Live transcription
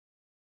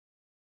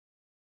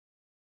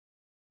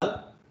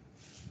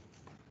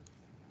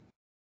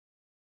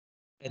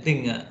I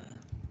think,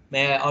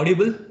 may I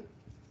audible?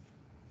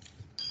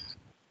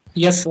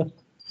 Yes, sir.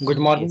 Good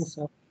morning, Yes.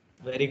 sir.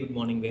 Very good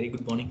morning. Very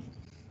good morning.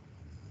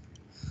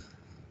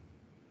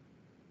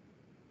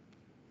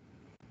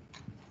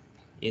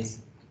 Yes.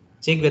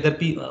 Check whether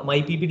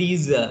my PPT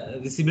is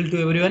visible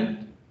to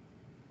everyone.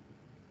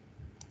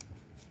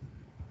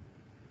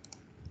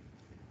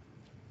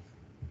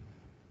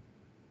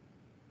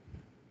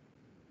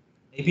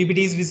 My PPT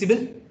is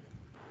visible.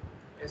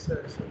 Yes,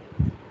 sir. Yes.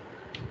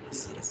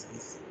 Yes.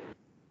 Yes.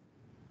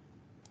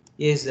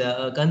 Yes.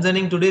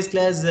 Concerning today's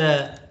class,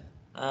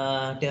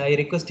 I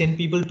request 10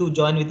 people to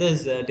join with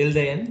us till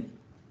the end.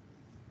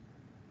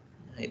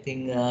 I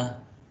think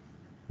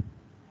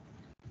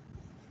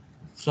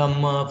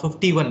from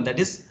 51, that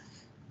is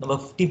number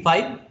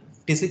 55,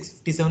 56,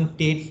 57,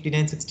 58,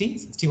 59, 60,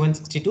 61,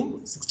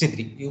 62,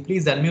 63. You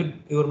please unmute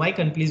your mic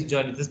and please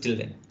join with us till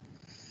then.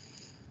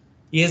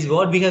 Yes,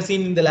 what we have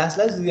seen in the last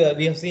class,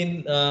 we have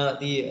seen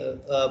the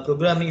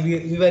programming.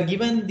 We were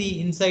given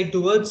the insight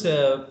towards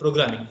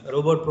programming,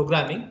 robot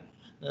programming.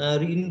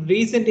 In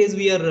recent days,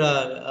 we are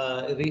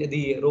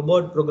the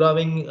robot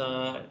programming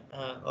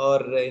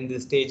or in the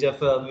stage of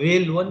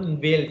Whale 1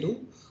 and Whale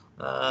 2.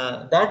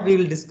 That we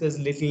will discuss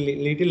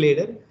little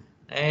later.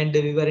 And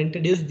we were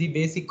introduced the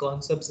basic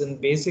concepts and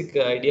basic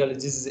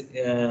ideologies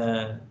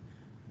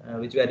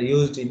which were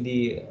used in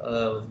the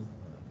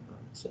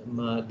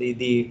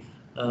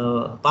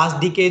past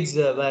decades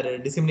were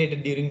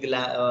disseminated during the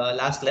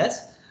last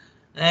class.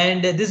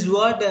 And this is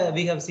what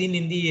we have seen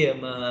in the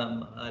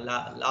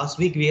last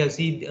week. We have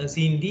seen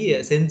the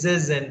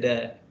sensors and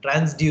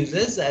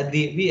transducers.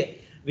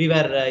 We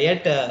were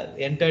yet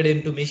entered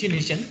into machine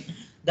vision.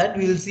 That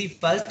we will see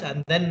first,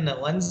 and then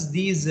once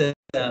these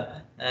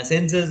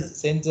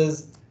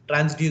sensors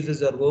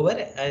transducers are over,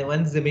 and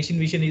once the machine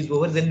vision is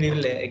over, then we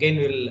will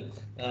again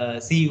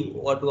see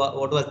what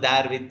was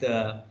there with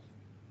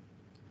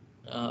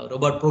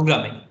robot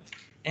programming.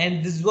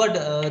 And this is what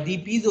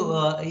the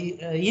piezo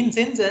in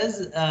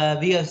sensors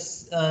we have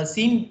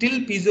seen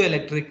till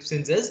piezoelectric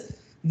sensors.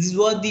 This is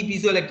what the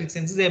piezoelectric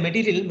sensors. The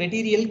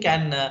material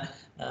can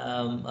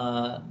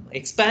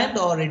expand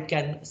or it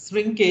can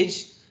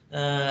shrinkage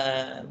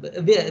when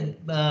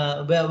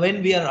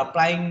we are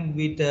applying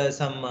with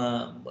some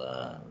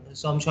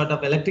sort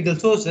of electrical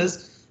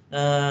sources.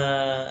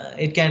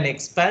 It can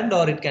expand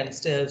or it can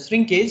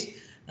shrinkage.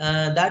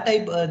 That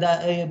type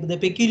the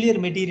peculiar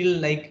material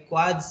like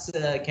quartz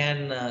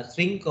can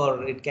shrink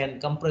or it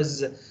can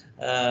compress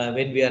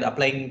when we are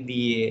applying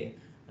the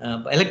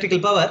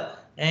electrical power.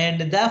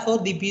 And therefore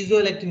the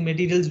piezoelectric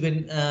materials,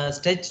 when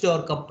stretched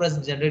or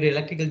compressed, generate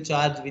electrical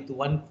charge with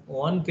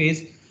one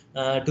phase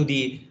to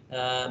the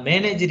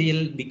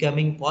managerial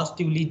becoming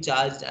positively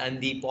charged and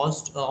the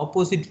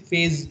opposite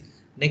phase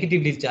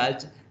negatively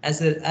charged.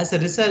 As a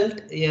result,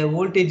 a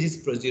voltage is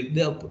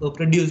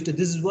produced.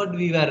 This is what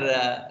we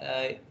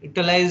were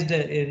utilized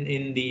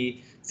in the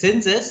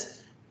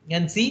sensors.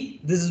 And see,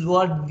 this is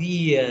what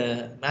the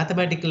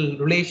mathematical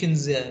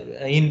relations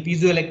in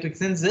piezoelectric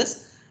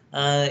sensors.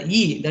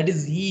 E, that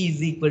is E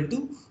is equal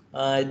to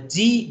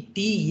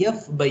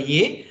GTF by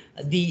A.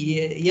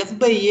 The F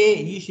by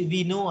A,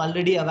 we know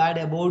already aware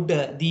about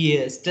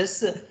the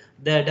stress.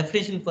 The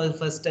definition for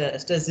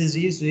stress is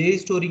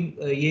restoring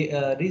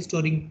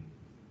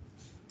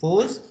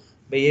force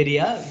by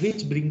area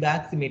which bring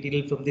back the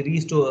material from the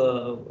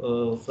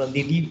from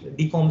the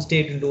deformed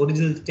state into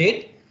original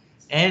state.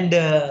 And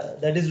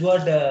that is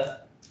what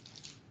that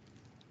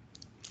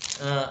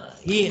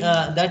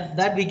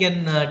we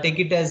can take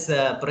it as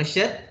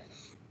pressure.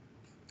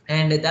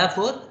 And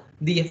therefore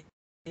the F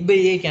by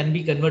A can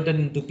be converted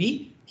into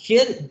P.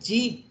 Here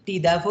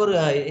GT, therefore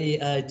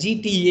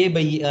GTA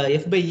by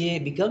F by A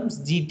becomes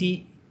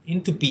GT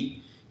into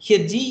P.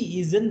 Here G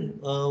is an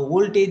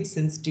voltage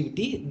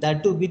sensitivity,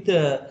 that too with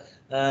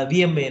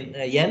VMN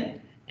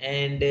N,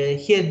 and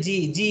here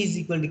G is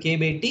equal to K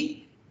by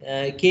T.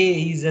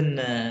 K is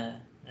an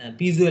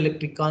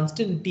piezoelectric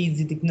constant, T is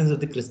the thickness of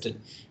the crystal.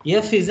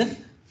 F is an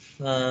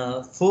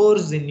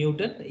force in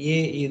Newton, A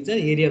is the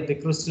area of the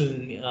crystal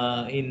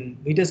in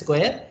meter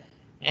square,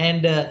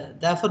 and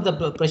therefore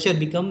the pressure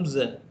becomes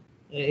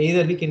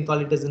either we can call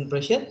it as in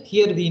pressure.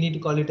 Here we need to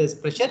call it as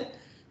pressure,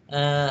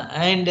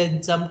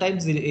 and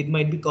sometimes it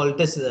might be called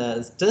as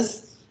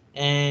stress,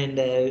 and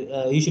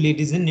usually it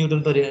is in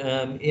Newton per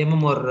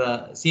mm or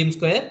cm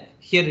square.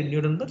 Here in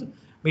Newton per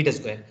meter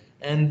square,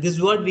 and this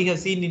is what we have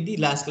seen in the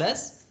last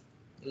class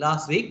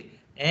last week.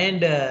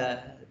 And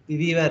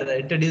we were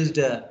introduced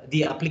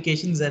the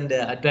applications and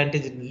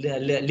advantage and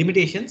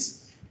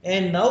limitations.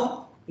 And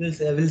now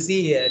we'll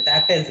see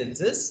tactile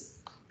sensors.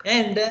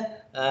 And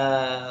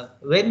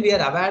when we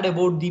are aware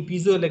about the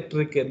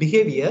piezoelectric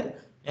behavior,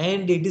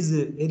 and it is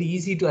very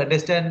easy to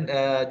understand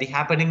the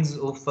happenings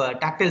of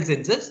tactile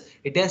sensors.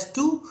 It has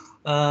two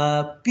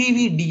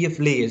PVDF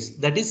layers,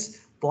 that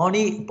is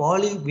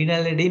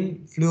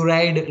polyvinylidene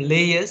fluoride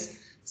layers,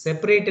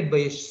 separated by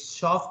a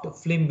soft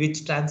film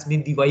which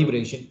transmit the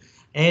vibration.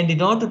 And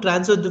in order to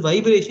transfer the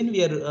vibration,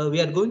 we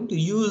are going to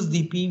use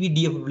the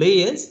PVDF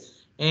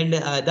layers. and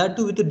that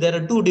too with there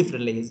are two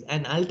different layers.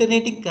 An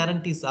alternating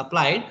current is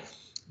applied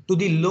to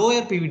the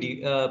lower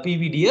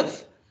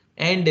PVDF,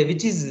 and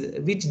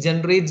which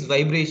generates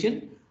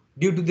vibration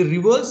due to the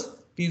reverse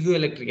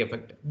piezoelectric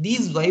effect.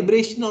 These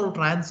vibration are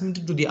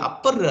transmitted to the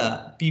upper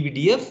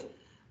PVDF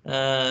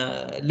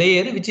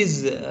layer, which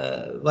is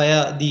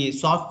via the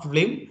soft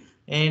film,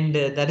 and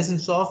that is in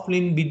soft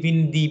film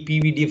between the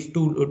PVDF,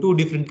 two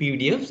different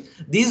PVDFs.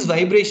 These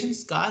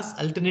vibrations cause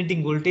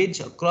alternating voltage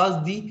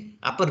across the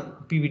upper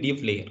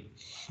PVDF layer.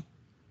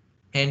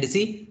 And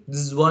see, this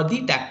is what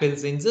the tactile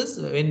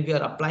sensors, when we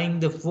are applying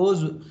the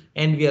force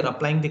and we are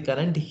applying the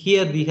current.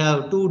 Here we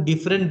have two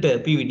different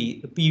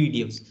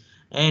PVDFs,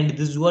 and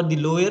this is what the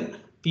lower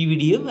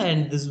PVDF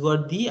and this is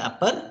what the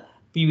upper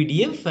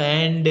PVDF,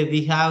 and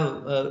we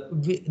have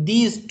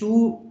these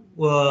two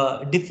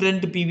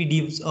different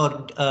PVDFs are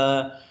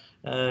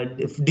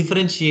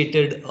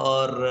differentiated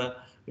or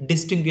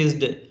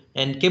distinguished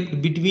and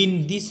kept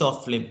between the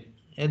soft film.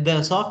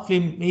 The soft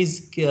film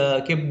is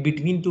kept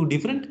between two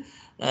different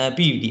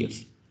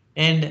PVDF,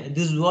 and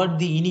this is what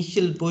the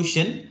initial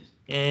position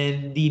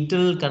and the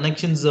internal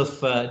connections of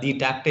the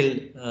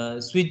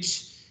tactile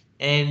switch,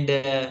 and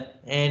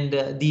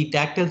the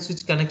tactile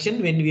switch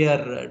connection. When we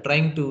are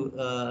trying to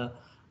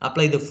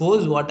apply the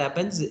force, what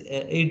happens,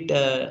 it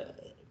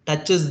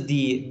touches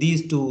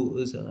these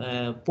two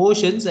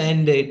portions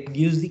and it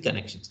gives the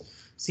connections.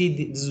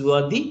 See, this is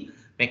what the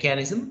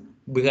mechanism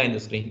behind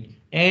the screen,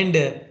 and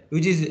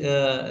which is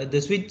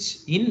the switch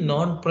in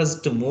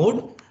non-pressed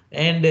mode,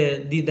 and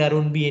there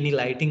won't be any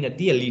lighting at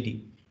the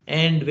LED.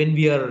 And when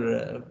we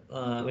are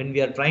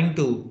trying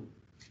to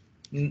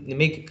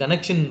make a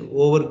connection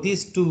over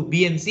these two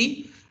B and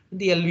C,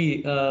 the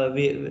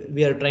LV,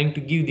 we are trying to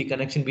give the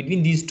connection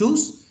between these two,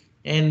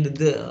 and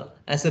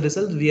as a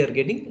result we are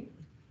getting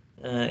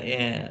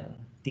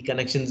the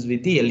connections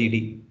with the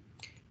LED.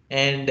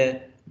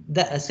 And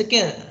the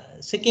second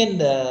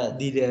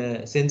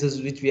the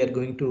sensors which we are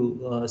going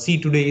to see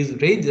today is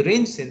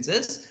range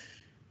sensors.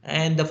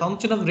 And the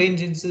function of range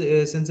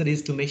sensor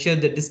is to measure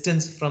the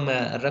distance from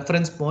a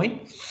reference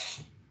point,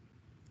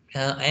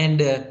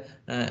 and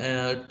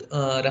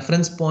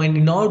reference point.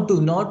 In order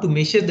to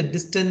measure the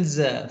distance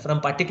from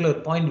particular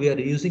point, we are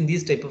using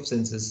these type of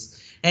sensors.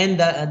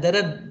 And there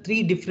are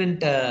three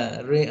different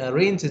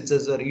range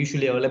sensors are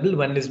usually available.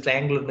 One is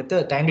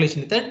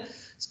triangulation method,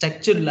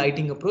 structured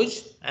lighting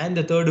approach, and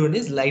the third one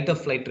is light of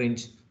flight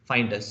range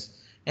finders.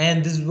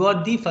 And this is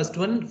what the first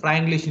one,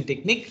 triangulation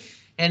technique.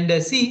 And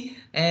see,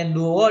 and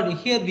what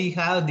here we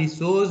have the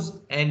source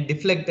and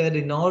deflector.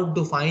 In order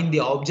to find the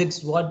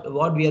objects, what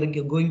we are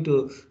going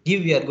to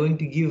give, we are going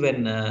to give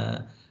an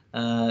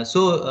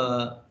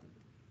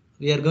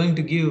we are going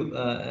to give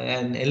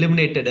an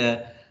illuminated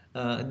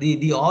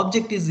the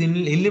object is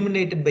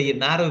illuminated by a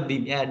narrow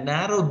beam. A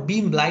narrow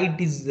beam light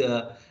is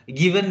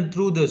given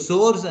through the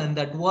source, and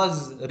that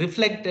was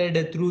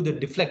reflected through the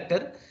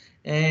deflector.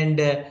 And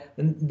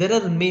there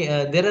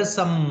are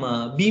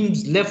some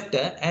beams left,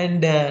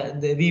 and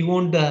we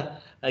won't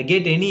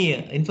get any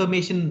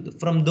information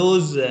from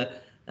those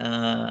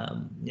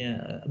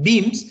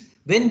beams.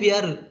 When we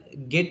are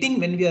getting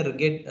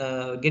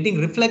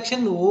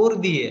reflection over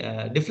the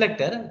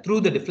deflector,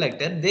 through the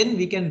deflector, then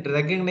we can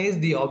recognize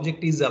the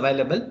object is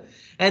available.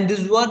 And this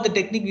is what the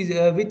technique is,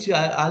 which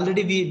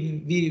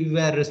already we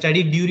were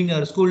studied during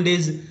our school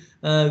days,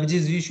 which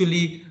is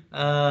usually we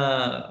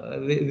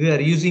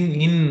are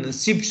using in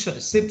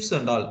ships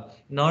and all,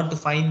 in order to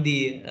find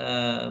the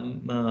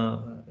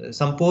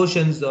some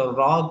portions or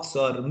rocks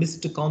or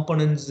missed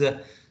components.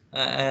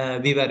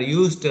 We were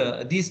used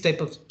these type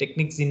of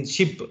techniques in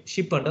ship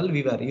and all.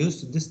 We were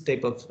used this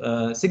type of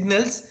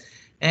signals,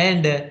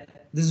 and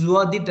this is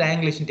what the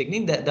triangulation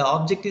technique. The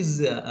object is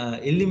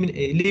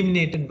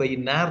illuminated by a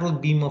narrow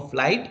beam of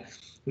light,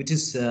 which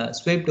is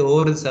swept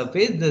over the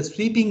surface. The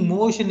sweeping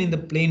motion in the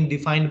plane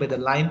defined by the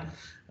line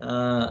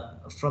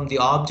from the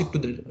object to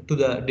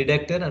the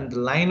detector, and the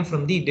line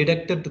from the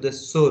detector to the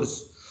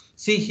source.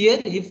 See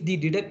here, if the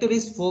detector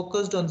is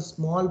focused on the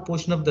small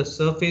portion of the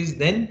surface,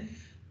 then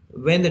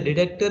when the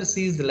detector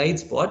sees the light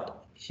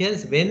spot,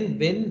 here's when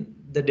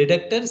the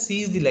detector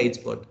sees the light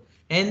spot,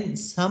 and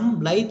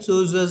some light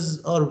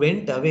sources are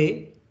went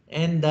away,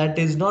 and that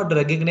is not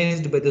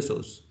recognized by the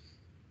source.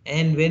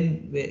 And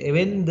when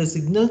the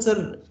signals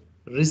are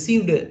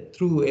received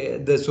through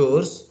the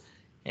source,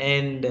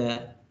 and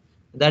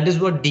that is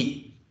what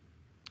D.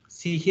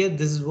 See here,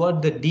 this is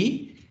what the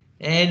D,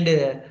 and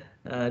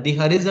the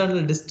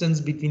horizontal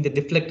distance between the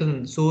deflector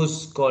and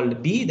source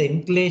called B. The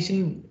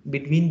inclination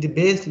between the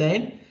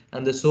baseline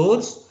and the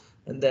source,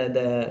 and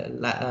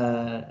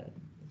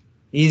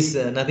is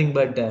nothing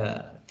but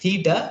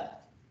theta.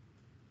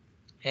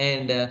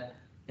 And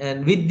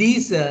with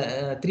these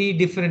three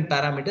different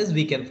parameters,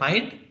 we can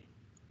find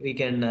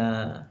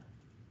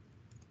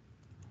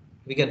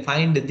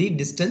the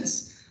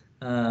distance.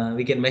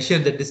 We can measure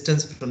the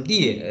distance from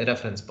the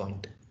reference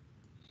point.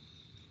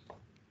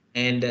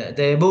 And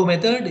the above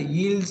method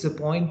yields a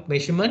point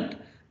measurement,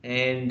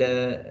 and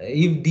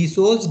if the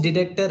source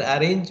detector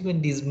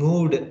arrangement is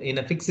moved in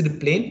a fixed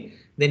plane,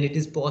 then it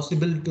is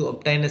possible to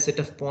obtain a set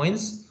of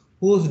points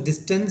whose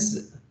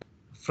distance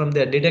from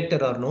the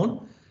detector are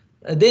known.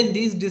 Then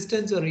these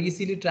distances are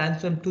easily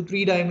transformed to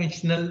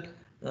three-dimensional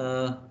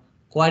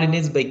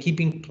coordinates by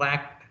keeping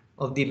track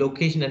of the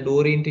location and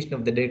orientation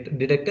of the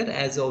detector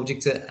as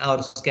objects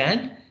are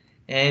scanned.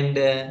 And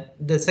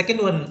the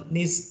second one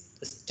is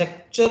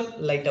structure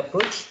light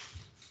approach.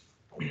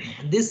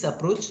 This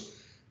approach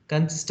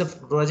consists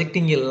of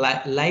projecting a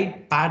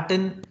light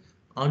pattern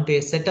onto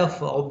a set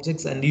of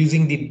objects and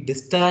using the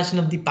distortion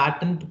of the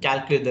pattern to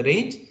calculate the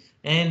range.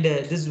 And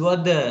this is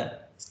what the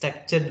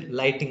structured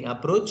lighting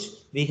approach.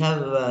 We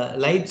have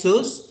light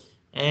source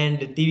and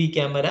TV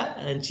camera,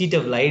 and sheet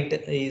of light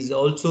is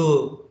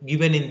also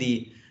given in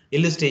the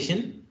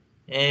illustration,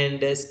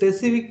 and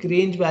specific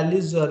range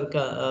values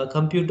are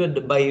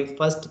computed by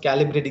first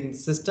calibrating the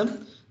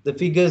system. The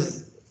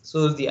figures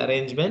shows the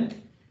arrangement,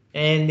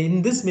 and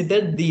in this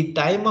method the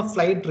time of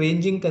flight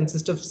ranging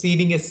consists of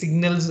seeding a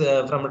signals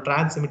from a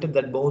transmitter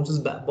that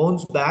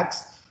bounce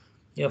backs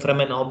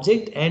from an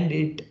object, and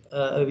it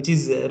which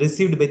is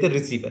received by the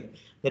receiver.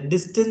 The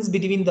distance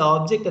between the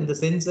object and the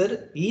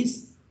sensor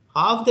is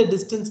half the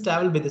distance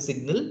traveled by the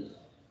signal,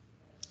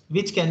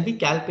 which can be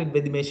calculated by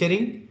the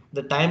measuring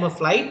the time of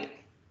flight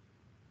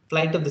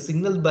of the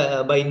signal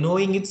by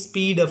knowing its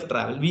speed of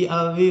travel. We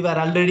were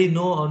already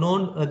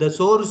known the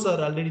source are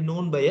already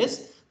known by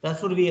us.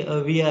 Therefore, we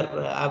are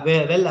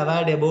well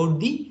aware about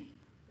the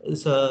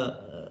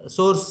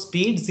source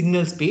speed,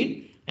 signal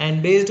speed,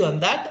 and based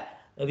on that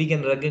we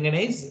can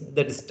recognize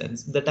the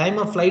distance. The time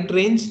of flight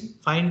range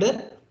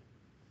finder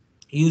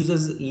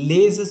uses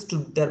lasers to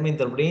determine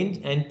the range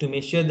and to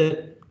measure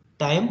the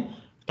time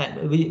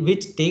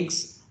which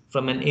takes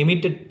from an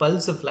emitted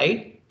pulse of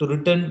light to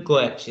return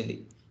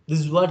coaxially. This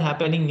is what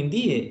happening in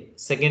the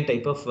second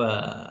type of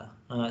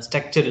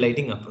structured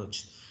lighting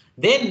approach.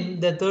 Then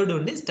the third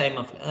one is time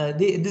of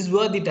this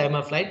was the time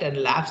of flight and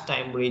lapse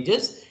time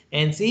ranges.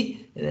 And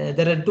see,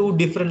 there are two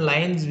different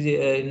lines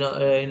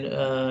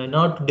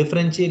not to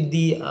differentiate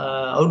the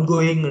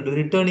outgoing and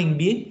returning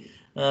beam.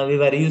 We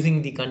were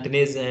using the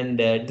continuous and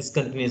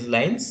discontinuous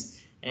lines,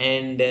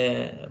 and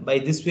by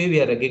this way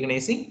we are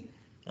recognizing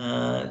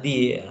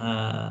the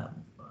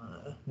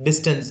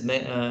distance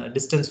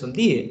from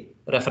the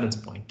reference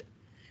point.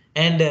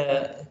 And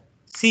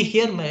see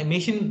here, my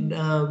machine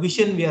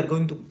vision, we are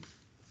going to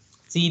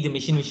see the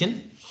machine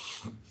vision,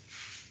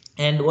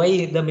 and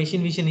why the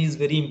machine vision is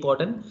very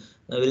important.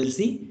 We'll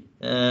see.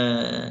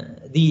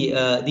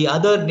 The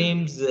other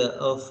names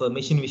of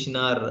machine vision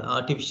are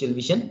artificial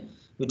vision,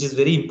 which is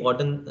very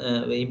important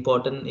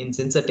in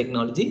sensor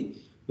technology,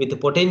 with the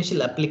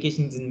potential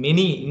applications in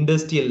many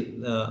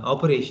industrial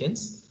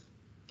operations.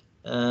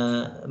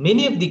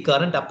 Many of the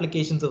current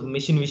applications of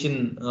machine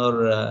vision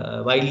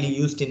are widely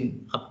used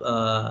in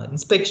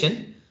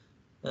inspection.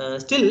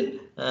 Still,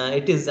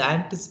 it is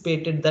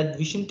anticipated that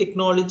vision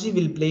technology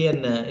will play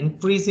an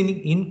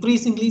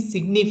increasingly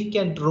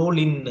significant role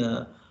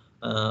in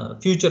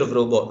future of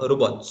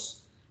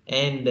robots.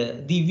 And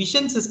the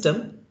vision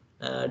system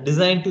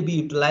designed to be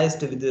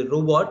utilized with the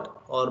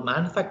robot or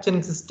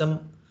manufacturing system,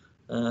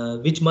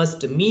 which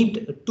must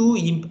meet two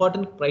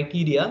important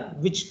criteria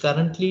which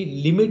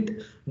currently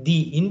limit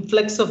the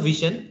influx of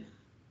vision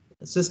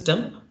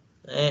system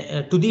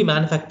to the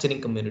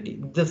manufacturing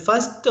community. The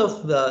first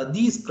of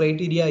these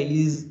criteria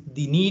is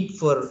the need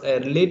for a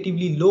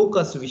relatively low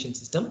cost vision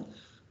system.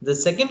 The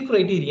second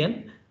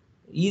criterion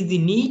is the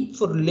need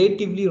for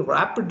relatively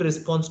rapid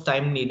response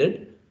time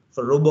needed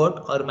for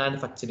robot or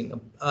manufacturing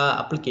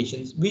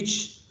applications,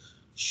 which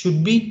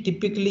should be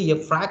typically a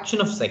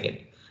fraction of a second.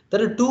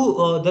 There are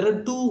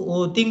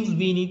two things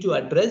we need to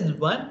address.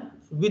 One,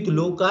 with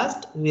low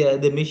cost,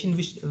 the machine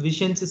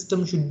vision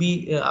system should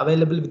be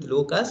available with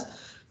low cost.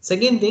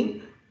 Second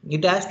thing,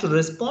 it has to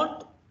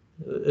respond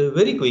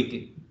very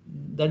quickly.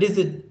 That is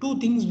the two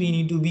things we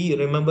need to be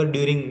remembered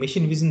during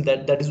machine vision.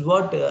 That is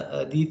what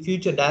the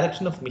future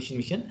direction of machine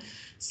vision.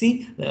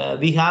 See,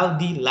 we have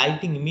the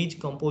lighting image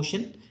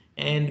composition,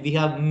 and we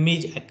have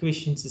image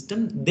acquisition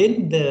system.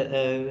 Then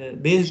the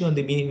based on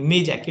the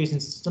image acquisition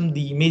system,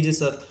 the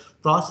images are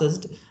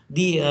processed.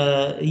 The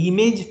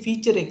image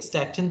feature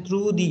extraction,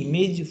 through the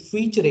image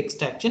feature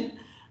extraction,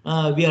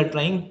 we are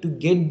trying to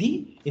get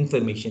the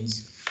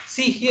informations.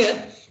 See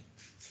here,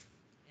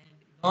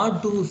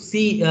 not to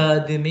see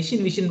the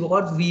machine vision,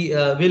 what we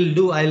will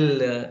do,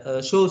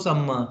 I'll show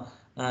some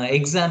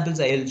examples.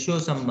 I'll show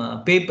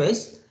some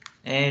papers,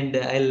 and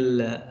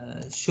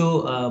I'll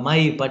show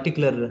my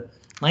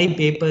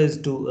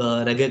papers to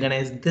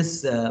recognize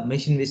this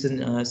machine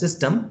vision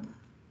system.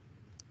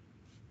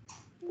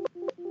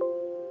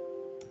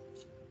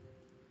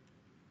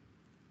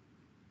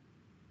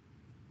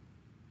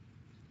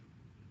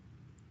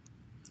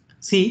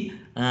 See,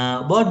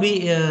 what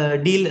we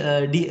we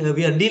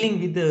are dealing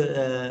with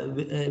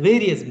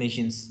various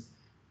machines,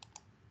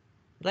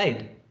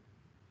 right?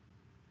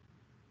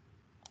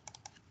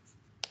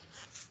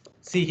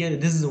 See here,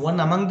 this is one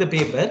among the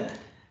paper,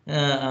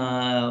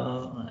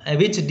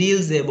 which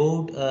deals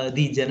about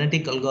the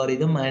genetic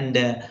algorithm and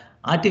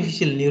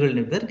artificial neural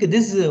network.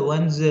 This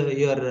once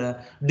you are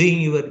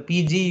doing your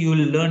PG, you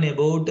will learn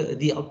about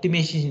the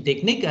optimization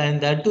technique, and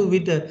that too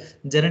with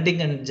genetic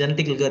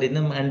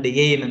algorithm and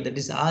ANN, that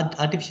is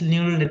artificial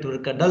neural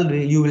network, and all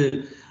you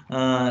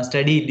will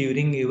study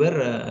during your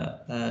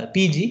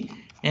PG.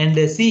 And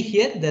see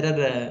here, there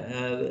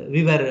are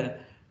we were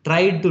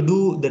tried to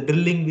do the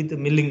drilling with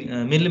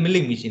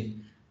milling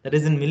machine. That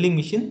is a milling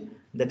machine,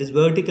 that is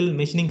vertical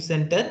machining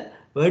center.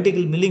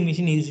 Vertical milling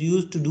machine is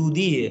used to do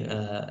the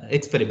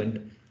experiment.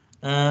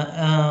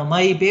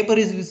 My paper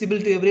is visible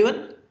to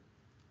everyone.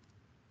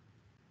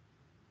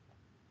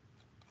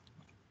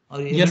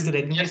 Are you able Yes. to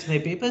recognize my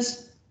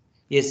papers?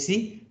 Yes,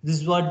 see, this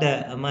is what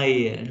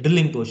my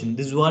drilling portion.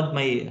 This is what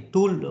my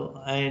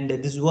tool, and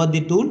this is what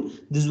the tool.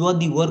 This is what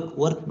the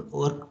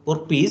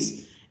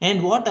workpiece.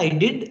 And what I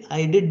did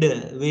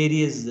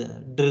various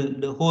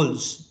drilled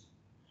holes.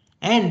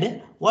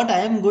 And what I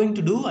am going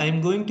to do, I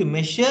am going to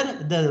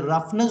measure the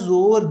roughness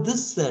over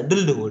this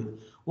drilled hole.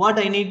 What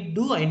I need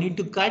to do, I need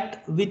to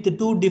cut with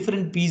two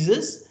different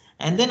pieces,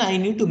 and then I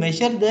need to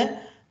measure the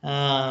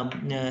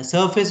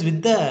surface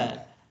with the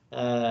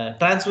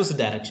transverse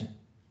direction.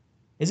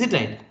 Is it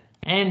right?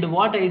 And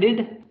what I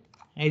did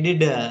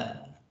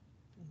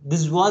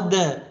this was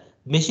the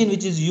machine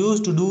which is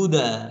used to do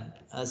the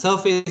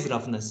surface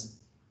roughness.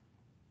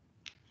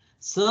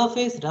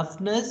 Surface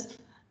roughness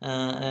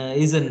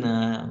is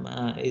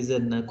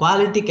an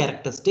quality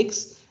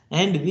characteristics,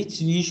 and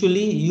which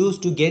usually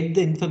used to get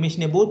the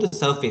information about the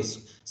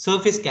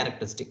surface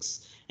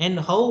characteristics and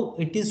how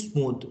it is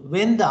smooth.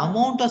 When the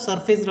amount of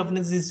surface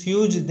roughness is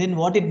huge, then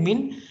what it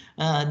mean?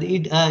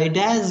 It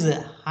has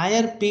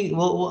higher peak.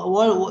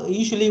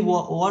 Usually,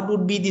 what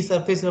would be the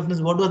surface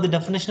roughness? What was the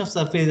definition of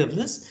surface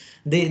roughness?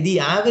 The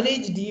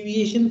average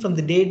deviation from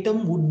the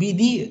datum would be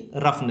the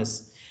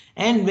roughness.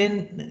 And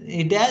when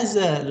it has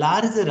a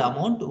larger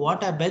amount,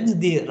 what happens?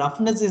 The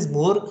roughness is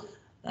more,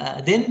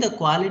 then the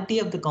quality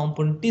of the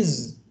component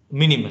is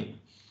minimal.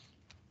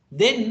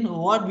 Then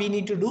what we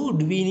need to do?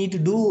 We need to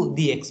do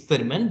the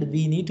experiment.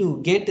 We need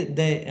to get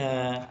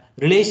the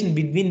relation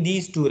between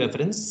these two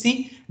references.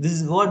 See, this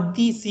is what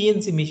the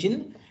CNC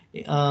machine,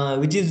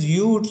 which is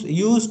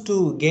used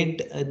to get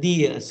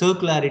the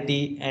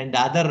circularity and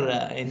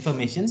other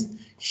informations.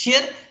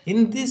 Here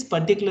in this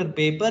particular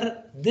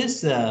paper,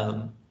 this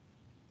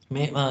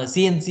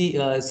CNC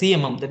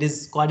CMM, that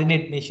is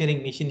coordinate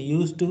measuring machine,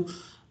 used to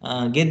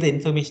get the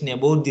information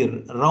about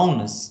the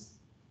roundness.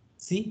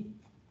 See,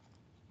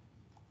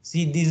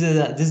 this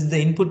is the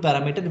input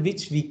parameter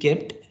which we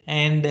kept,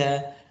 and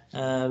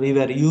we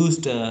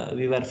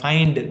were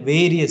find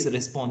various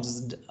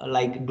responses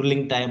like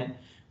drilling time,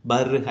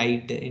 burr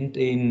height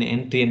in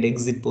entry and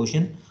exit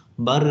portion,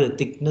 burr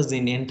thickness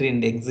in entry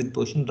and exit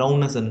portion,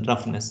 roundness and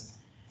roughness.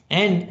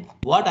 And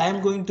what I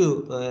am going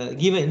to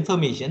give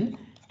information,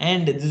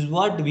 and this is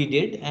what we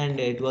did, and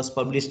it was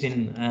published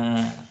in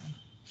uh,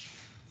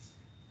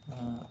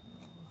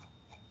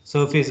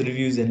 Surface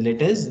Reviews and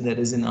Letters. There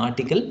is an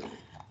article,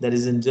 there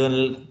is a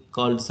journal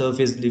called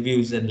Surface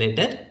Reviews and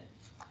Letter.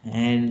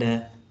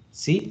 And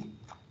see,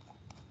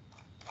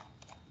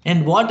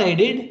 and what I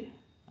did,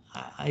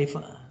 I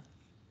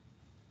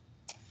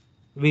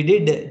we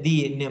did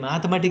the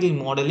mathematical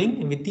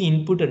modeling with the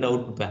input and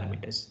output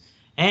parameters.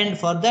 And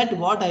for that,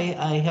 what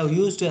I have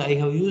used,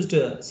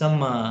 some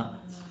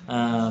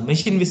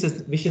machine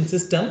vision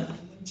system.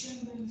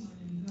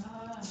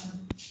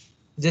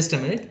 Just a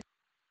minute.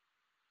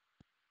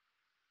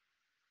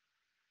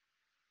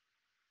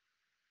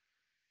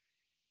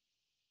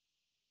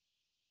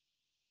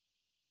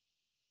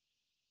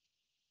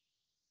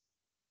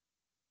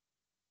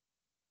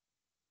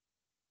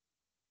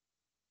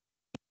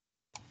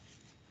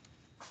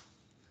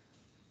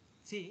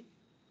 See,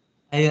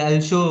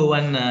 I'll show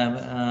one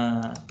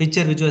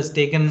picture which was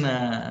taken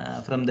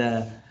from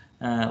the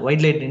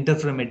white light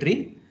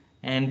interferometry,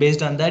 and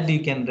based on that you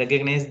can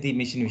recognize the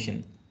machine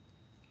vision.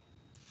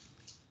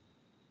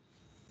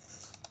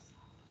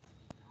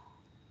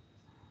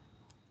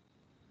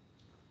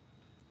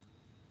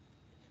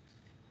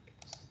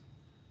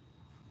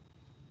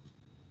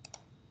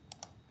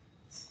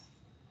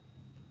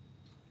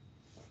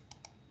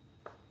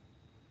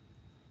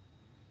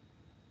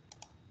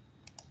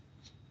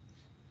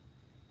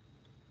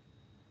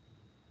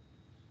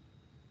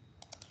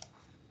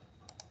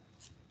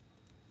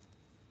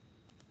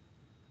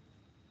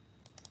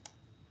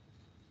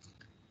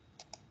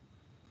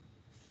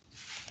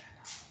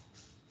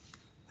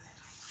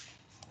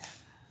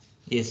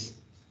 Yes,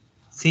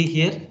 see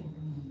here.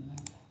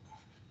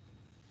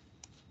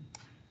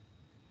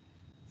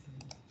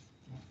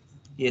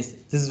 Yes,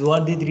 this is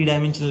what the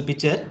three-dimensional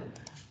picture.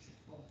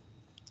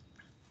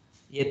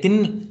 A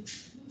thin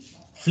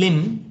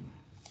film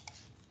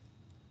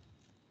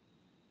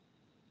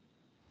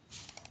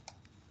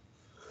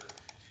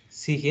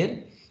see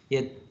here,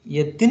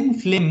 a thin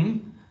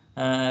film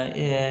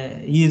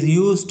is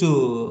used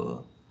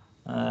to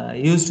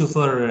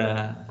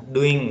for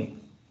doing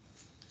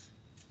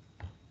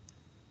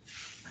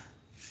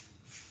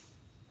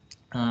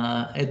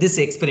this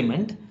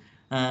experiment,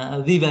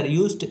 we were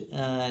used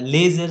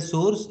laser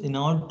source in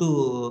order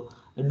to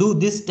do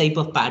this type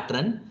of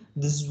pattern.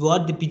 This is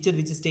what the picture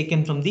which is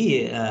taken from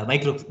the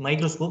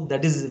microscope,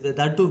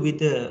 that too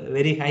with a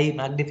very high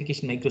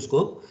magnification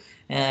microscope,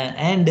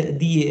 and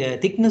the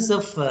thickness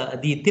of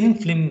the thin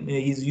film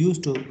is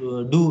used to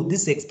do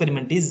this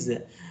experiment is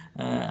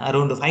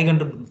around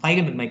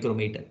 500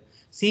 micrometer.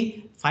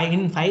 See,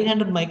 in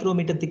 500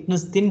 micrometer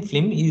thickness thin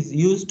film is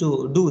used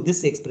to do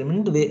this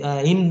experiment.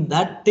 In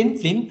that thin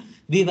film,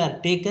 we were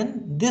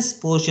taken this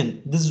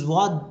portion. This is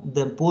what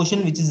the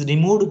portion which is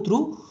removed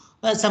through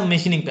some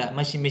machining.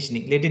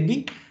 Let it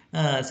be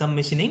some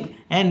machining,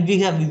 and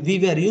we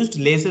were used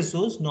laser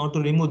source not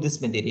to remove this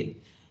material.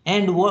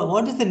 And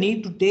what is the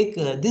need to take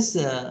this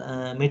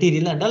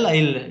material and all,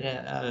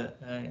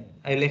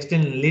 I'll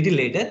explain little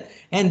later.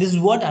 And this is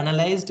what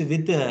analyzed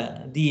with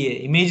the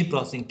image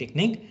processing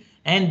technique.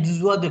 And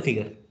this was the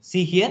figure.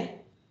 See here.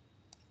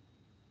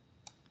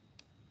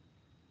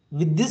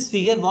 With this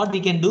figure, what we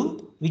can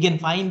do, we can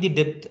find the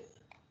depth.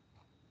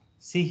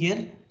 See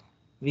here,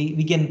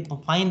 we can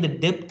find the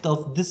depth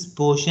of this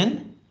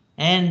portion,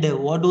 and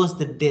what was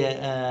the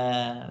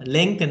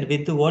length and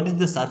width, what is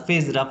the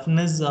surface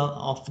roughness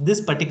of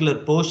this particular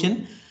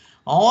portion.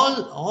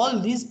 All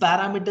these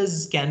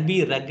parameters can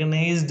be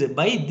recognized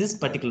by this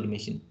particular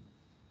machine.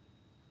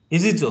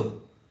 Is it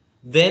so?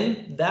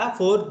 Then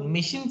therefore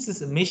machine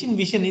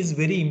vision is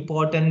very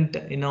important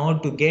in order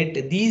to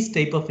get these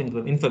type of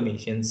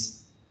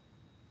informations.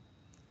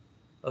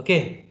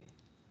 Okay.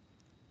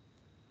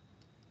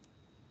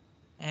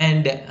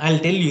 And I'll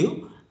tell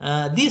you,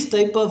 these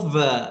type of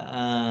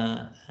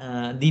the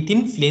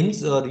thin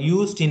films are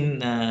used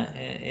in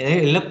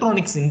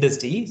electronics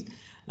industries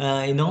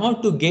in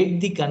order to get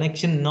the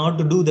connection, in order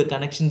to do the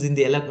connections in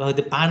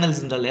the panels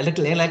and all,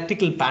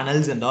 electrical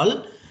panels and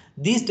all.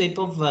 These type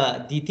of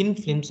the thin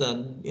films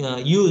are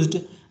used.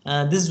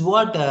 This is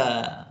what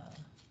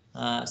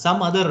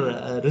some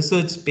other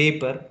research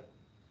paper,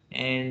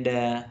 and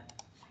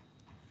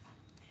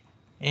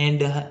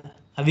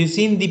have you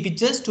seen the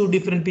pictures? Two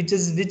different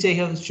pictures which I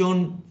have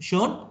shown.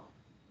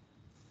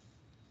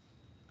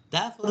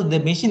 Therefore, the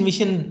machine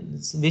vision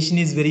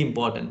is very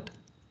important.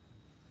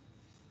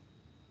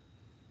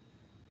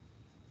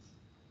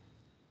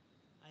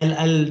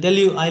 I'll tell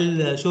you.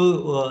 I'll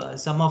show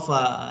some of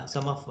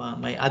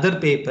my other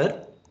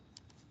paper.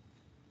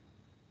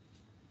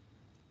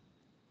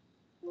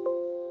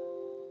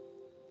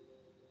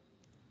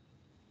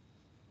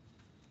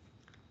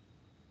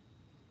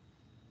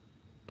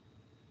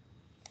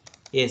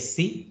 Yes,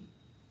 see,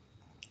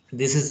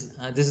 this is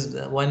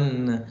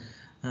one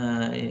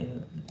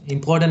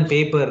important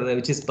paper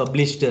which is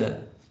published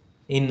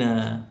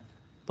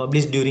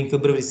published during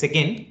February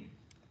 2nd,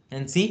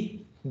 and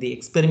see the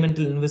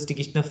experimental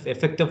investigation of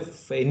effect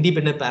of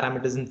independent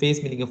parameters in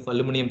phase milling of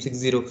aluminum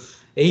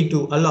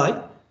 6082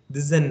 alloy.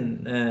 This is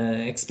an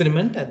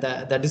experiment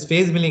that is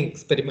phase milling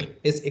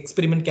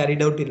experiment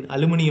carried out in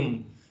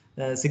aluminum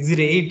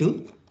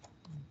 6082.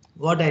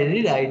 What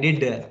I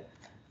did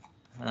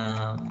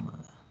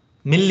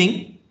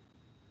milling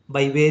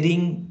by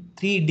varying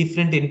 3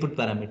 different input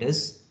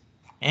parameters,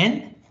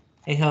 and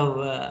I have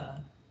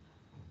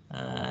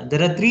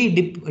there are 3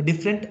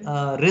 different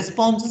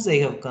responses I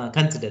have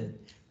considered.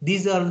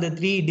 These are the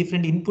 3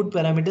 different input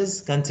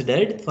parameters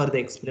considered for the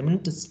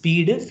experiment: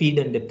 speed, feed,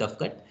 and depth of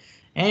cut.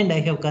 And I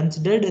have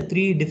considered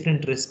 3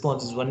 different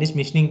responses. One is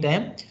machining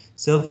time,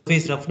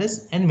 surface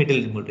roughness, and metal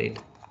removal rate.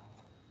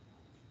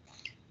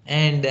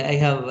 And I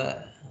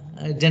have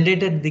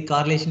generated the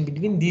correlation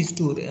between these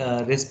 2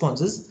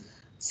 responses.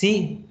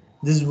 See,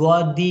 this is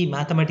what the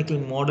mathematical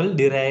model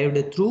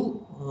derived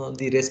through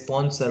the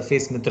response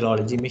surface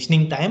methodology,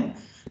 machining time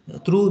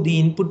through the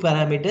input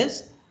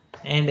parameters,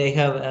 and I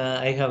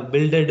have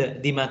built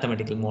the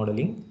mathematical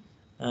modeling.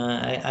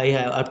 I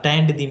have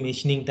obtained the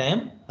machining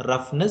time,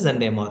 roughness, and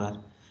MRR.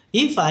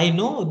 If I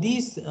know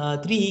these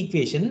 3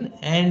 equations,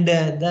 and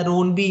there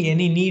won't be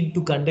any need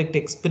to conduct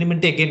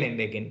experiment again and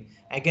again.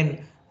 I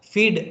can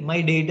feed my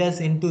data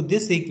into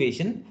this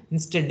equation.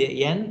 Instead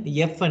n,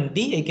 f, and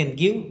d, I can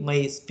give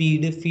my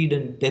speed, feed,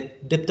 and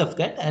depth of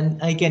cut,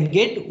 and I can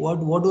get what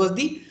was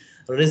the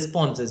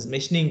responses,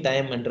 machining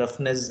time, and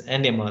roughness,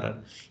 and MRR.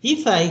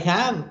 If I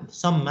have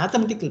some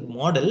mathematical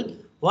model,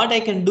 what I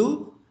can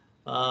do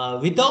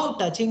without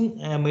touching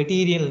a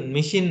material,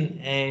 machine,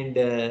 and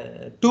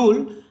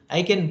tool,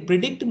 I can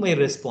predict my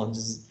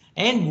responses,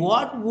 and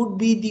what would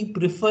be the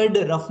preferred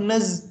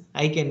roughness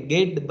I can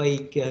get by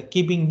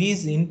keeping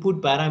these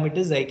input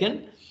parameters. I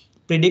can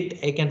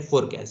predict, I can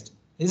forecast.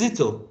 Is it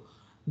so?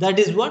 That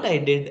is what I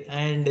did,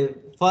 and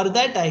for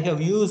that I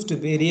have used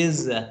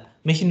various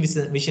machine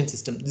vision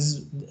systems.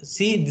 This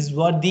is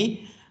what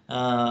the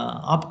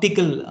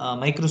optical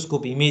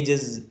microscope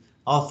images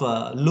of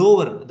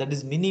lower, that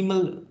is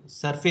minimal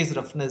surface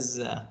roughness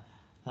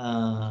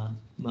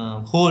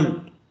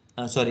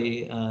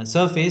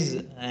surface,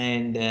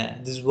 and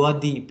this is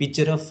what the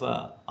picture of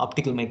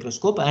optical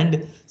microscope,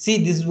 and see,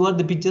 this is what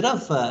the picture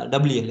of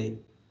WLI,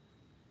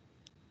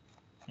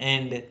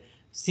 and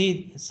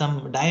See,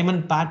 some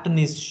diamond pattern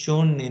is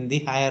shown in the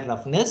higher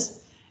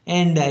roughness,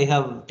 and I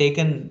have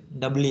taken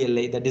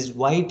WLI, that is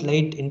white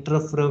light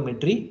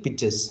interferometry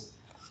pictures.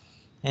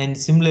 And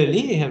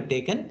similarly, I have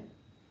taken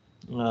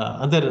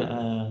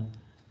other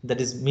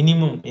that is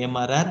minimum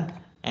MRR,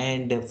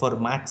 and for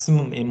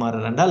maximum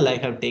MRR and all I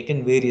have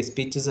taken various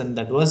pictures, and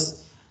that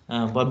was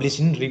published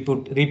in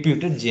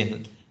reputed journal.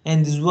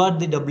 And this is what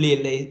the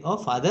WLI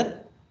of other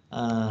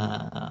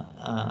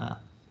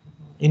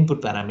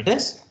input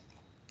parameters.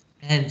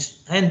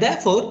 And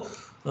therefore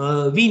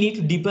we need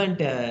to depend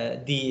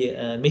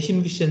the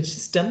machine vision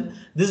system.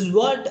 This is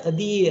what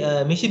the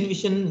machine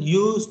vision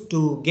used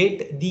to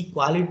get the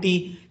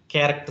quality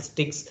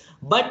characteristics.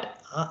 But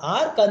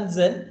our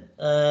concern,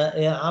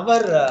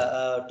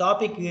 our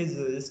topic is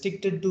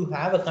restricted to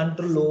have a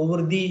control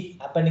over the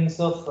happenings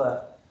of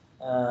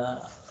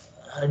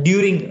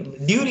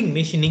during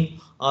machining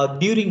or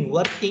during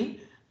working,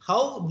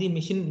 how the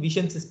machine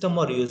vision system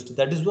are used.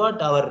 That is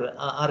what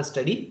our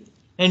study.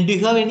 And do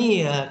you have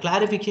any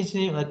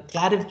clarification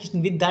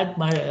with that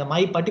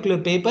my particular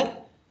paper?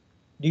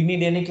 Do you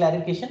need any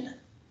clarification?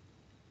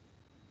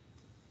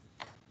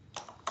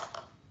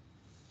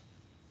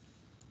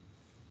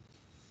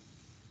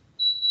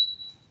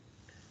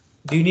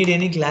 Do you need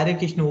any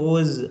clarification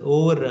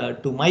over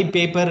to my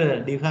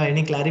paper? Do you have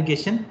any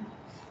clarification?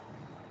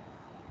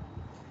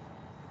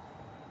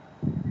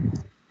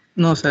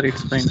 No, sir,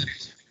 it's fine.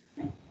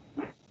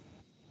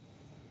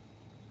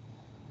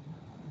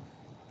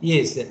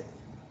 Yes, sir.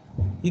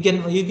 You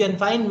can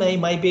find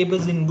my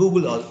papers in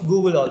Google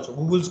also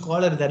Google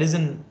Scholar. There is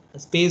a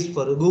space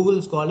for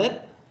Google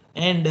Scholar,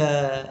 and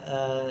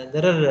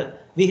there are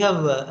we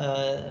have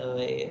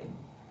a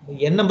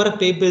number of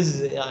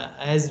papers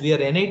as we are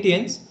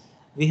NITians.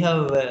 We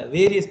have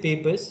various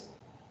papers,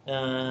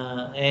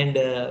 and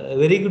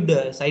very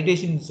good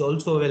citations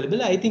also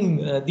available. I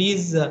think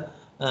these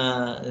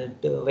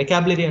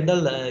vocabulary and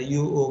all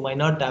you might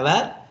not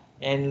aware.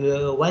 And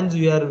once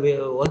you are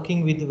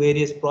working with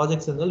various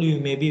projects and all,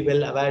 you may be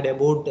well aware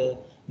about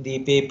the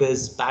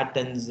papers,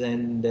 patterns,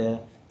 and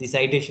the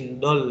citation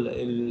and all.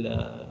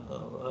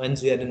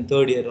 Once you are in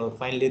third year or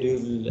final year, you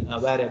will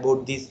aware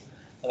about this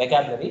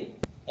vocabulary.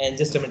 And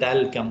just a minute,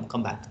 I'll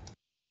come back.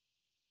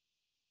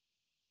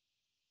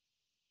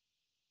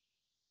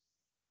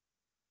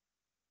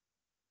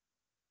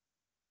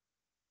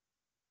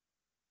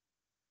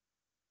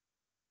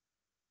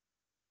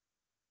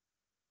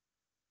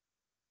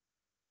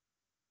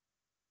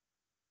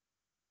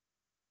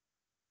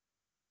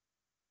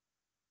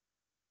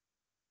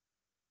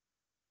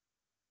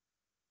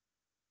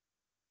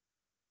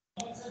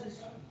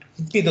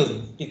 Fifty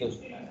thousand.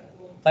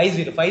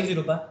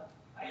 50 pa.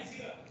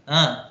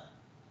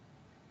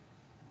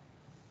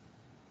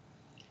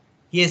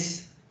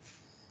 Yes.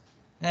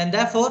 And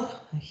therefore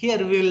here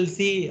we will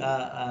see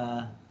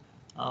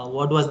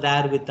what was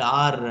there with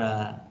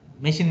our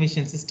machine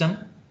vision system,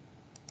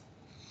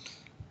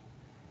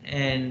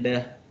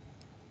 and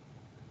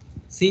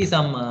see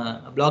some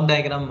block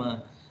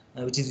diagram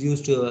which is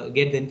used to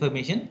get the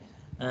information.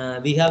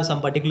 We have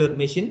some particular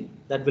machine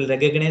that will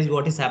recognize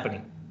what is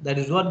happening. That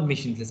is what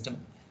machine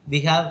system. We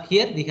have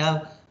here, we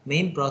have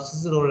main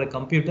processor or a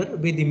computer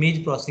with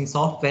image processing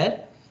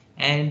software.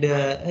 And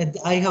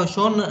I have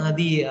shown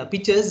the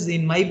pictures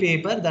in my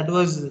paper that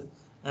was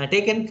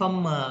taken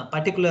from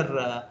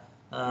particular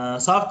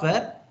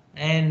software.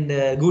 And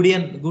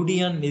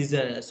Gaudian is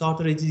a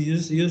software which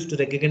is used to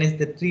recognize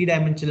the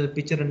three-dimensional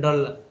picture and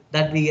all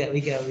that we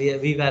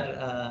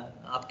were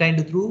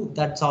obtained through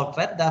that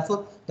software.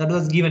 Therefore, that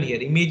was given here,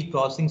 image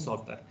processing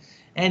software.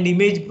 And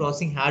image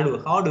processing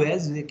hardware,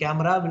 the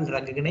camera will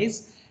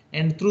recognize,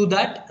 and through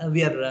that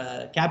we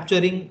are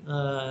capturing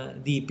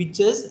the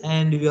pictures,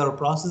 and we are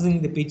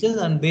processing the pictures,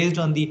 and based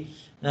on the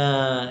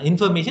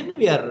information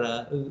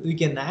we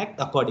can act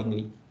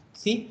accordingly.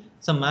 See,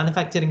 some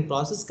manufacturing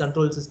process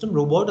control system,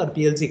 robot or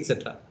PLC,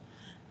 etc.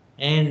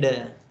 And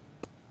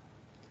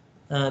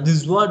this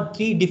is what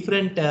three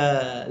different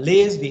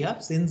layers we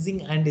have: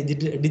 sensing and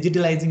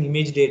digitalizing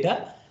image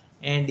data,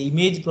 and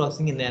image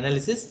processing and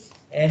analysis,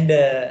 and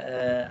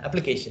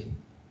application.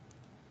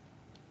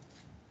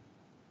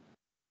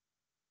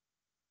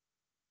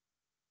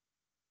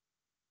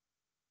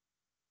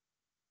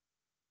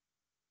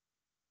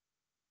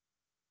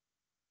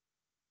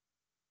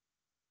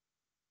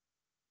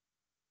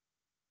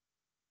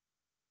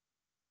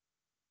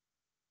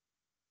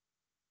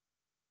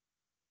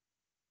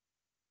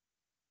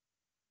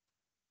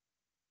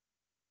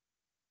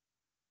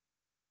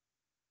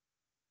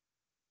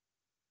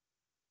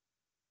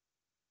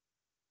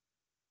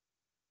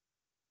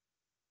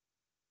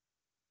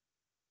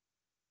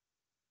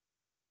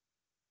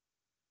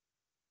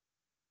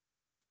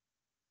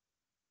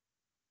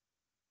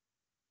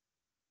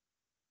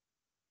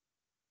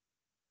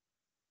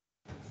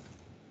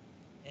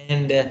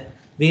 And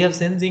we have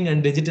sensing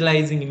and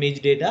digitalizing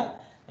image data,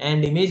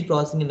 and image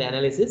processing and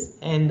analysis,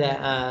 and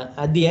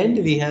at the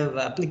end we have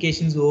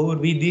applications over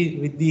with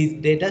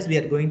these data we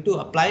are going to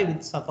apply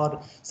with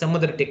for some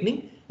other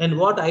technique. And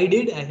what I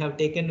did, I have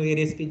taken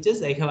various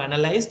pictures, I have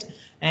analyzed,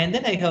 and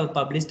then I have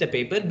published a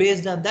paper.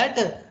 Based on that,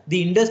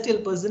 the industrial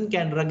person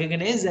can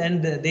recognize,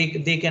 and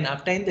they can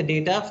obtain the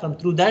data from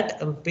through that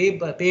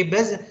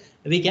papers.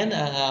 We can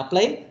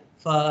apply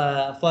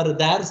for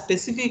their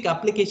specific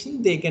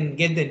application. They can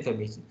get the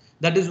information.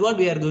 That is what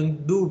we are going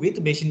to do with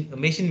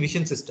machine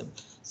vision system.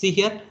 See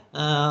here,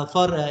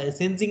 for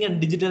sensing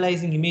and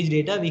digitalizing image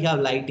data, we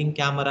have lighting,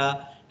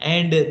 camera,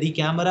 and the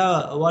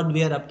camera what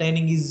we are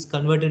obtaining is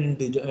converted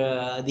into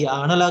the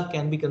analog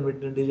can be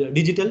converted into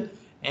digital,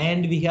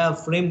 and we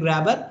have frame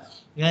grabber,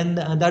 and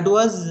that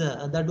was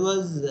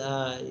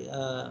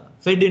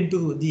fed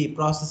into the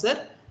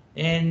processor,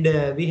 and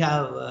we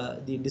have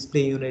the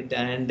display unit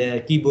and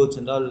keyboards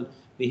and all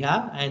we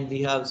have, and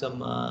we have some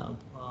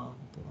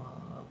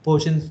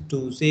portions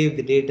to save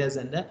the data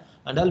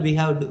and all we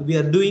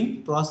are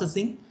doing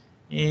processing,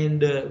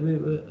 and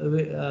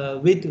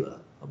with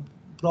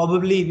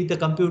probably with a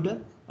computer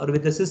or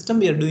with a system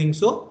we are doing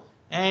so,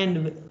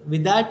 and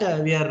with that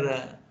we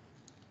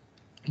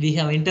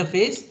have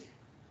interface.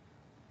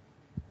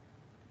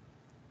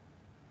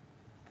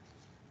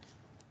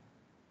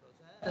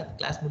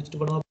 Class முடிச்சிட்டு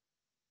போனோம்.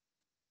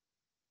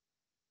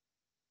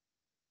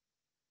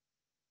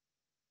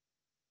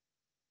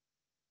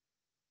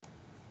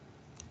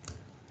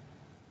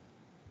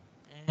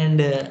 And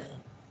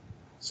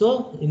so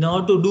in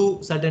order to do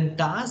certain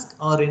task,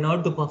 or in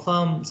order to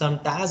perform some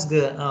task,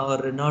 or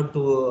in order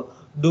to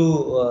do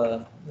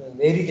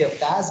variety of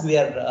tasks, we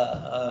are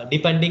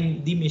depending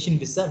the machine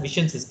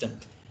vision system,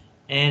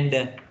 and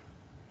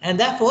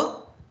therefore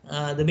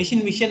the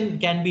machine vision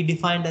can be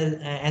defined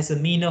as a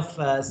mean of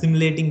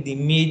simulating the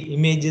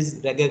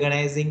images,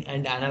 recognizing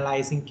and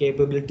analyzing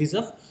capabilities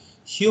of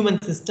human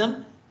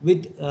system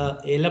with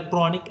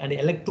electronic and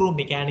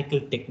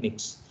electromechanical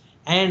techniques.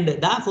 And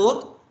therefore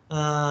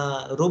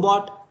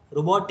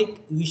robotic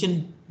vision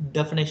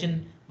definition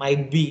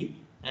might be,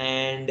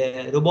 and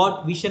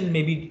robot vision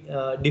may be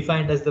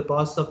defined as the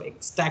process of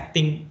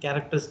extracting,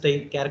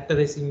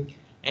 characterizing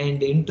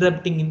and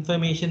interpreting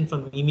information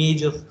from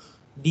image of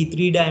the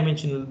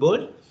three-dimensional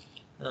world.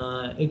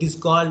 It is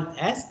called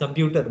as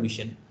computer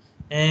vision.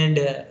 And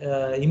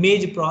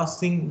image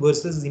processing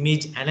versus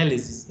image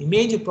analysis.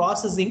 Image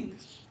processing,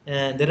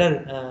 there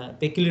are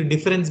peculiar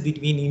difference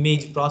between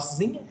image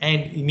processing and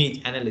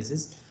image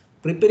analysis.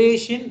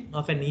 Preparation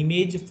of an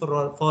image for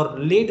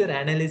later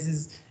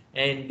analysis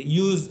and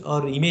use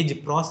or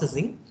image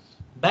processing,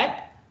 but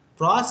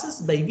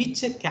process by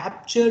which a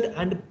captured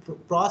and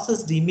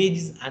processed image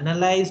is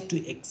analyzed to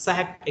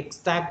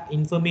extract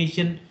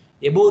information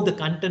about the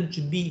content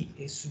should be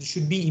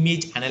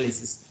image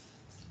analysis.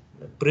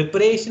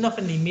 Preparation of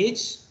an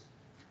image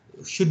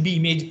should be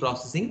image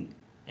processing,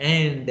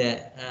 and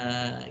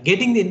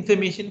getting the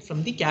information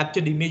from the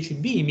captured image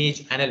should be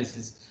image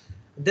analysis.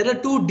 There are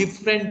two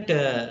different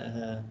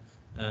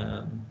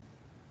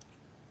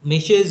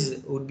measures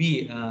would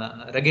be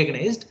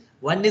recognized.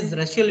 One is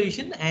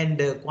resolution and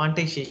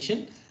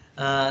quantization.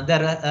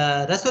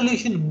 The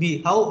resolution would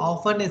be how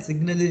often a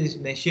signal is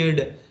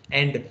measured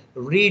and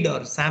read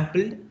or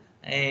sampled,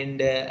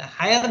 and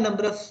higher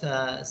number of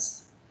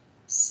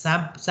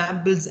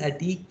samples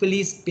at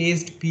equally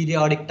spaced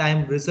periodic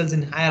time results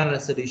in higher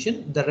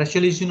resolution. The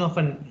resolution of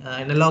an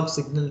analog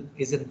signal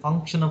is a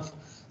function of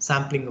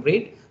sampling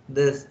rate.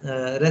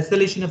 The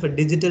resolution of a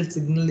digital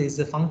signal is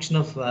a function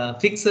of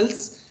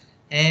pixels.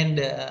 And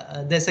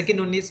the second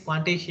one is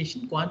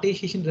quantization.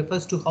 Quantization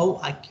refers to how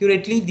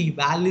accurately the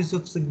values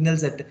of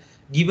signals at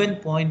given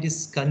point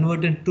is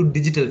converted to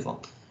digital form.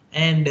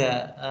 And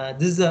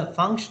this is a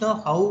function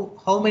of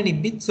how many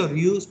bits are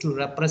used to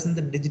represent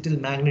the digital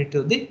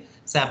magnitude of the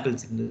sample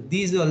signal.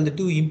 These are the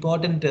two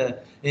important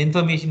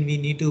information we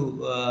need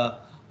to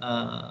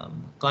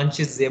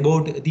conscious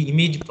about the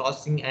image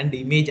processing and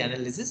image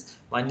analysis.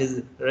 One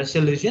is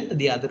resolution,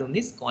 the other one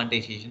is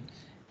quantization.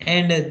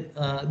 And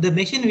the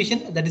machine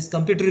vision, that is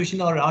computer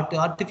vision or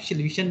artificial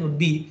vision, would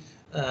be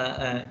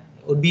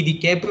the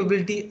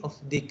capability of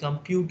the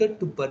computer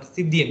to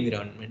perceive the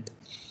environment.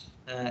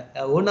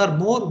 One or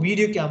more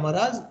video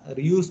cameras are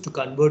used to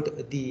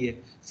convert the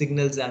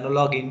signals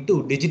analog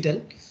into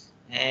digital,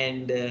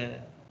 and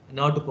in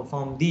order to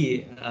perform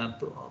the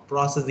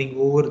processing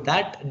over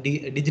that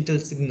digital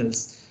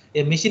signals.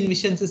 A machine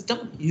vision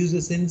system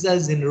uses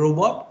sensors in a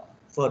robot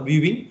for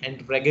viewing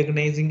and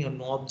recognizing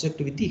an object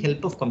with the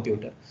help of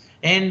computer.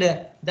 And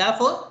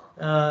therefore,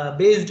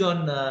 based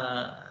on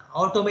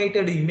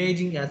automated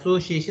imaging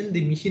association,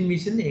 the machine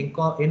vision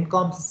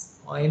encompasses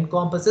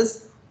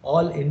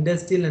all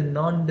industrial and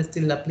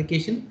non-industrial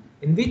application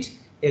in which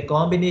a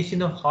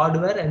combination of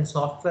hardware and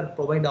software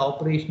provide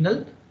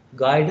operational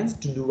guidance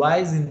to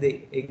device in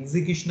the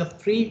execution of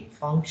three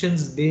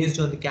functions based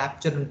on the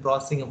capture and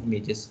processing of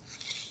images.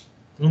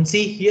 You can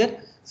see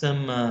here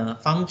some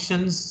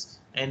functions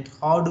and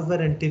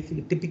hardware and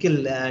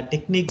typical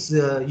techniques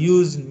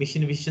used in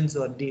machine visions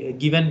are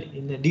given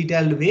in a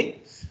detailed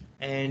way.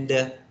 And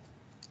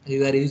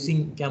we are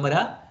using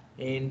camera,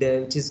 and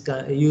which is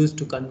used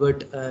to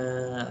convert.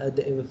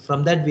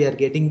 From that we are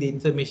getting the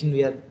information.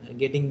 We are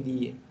getting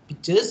the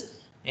pictures,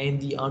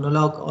 and the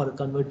analog or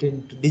converted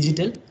into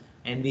digital,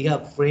 and we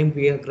have frame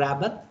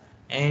grabber,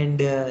 and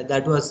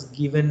that was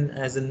given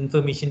as an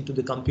information to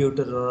the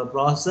computer or a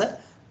processor,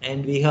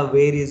 and we have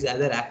various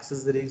other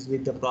accessories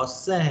with the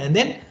processor, and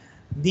then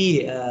the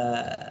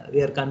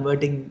we are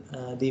converting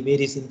the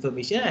various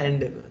information, and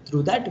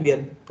through that we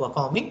are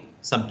performing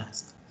some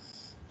task.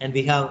 And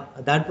we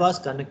have that was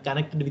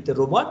connected with the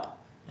robot,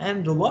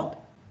 and robot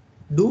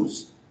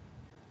does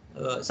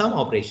some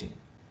operation,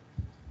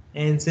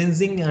 and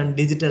sensing and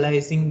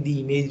digitalizing the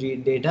image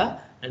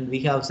data, and we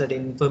have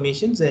certain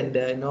informations, and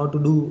in order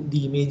to do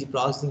the image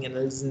processing,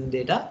 analysis in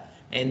data,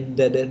 and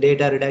the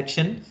data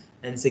reduction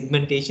and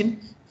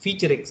segmentation,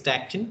 feature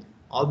extraction,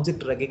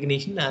 object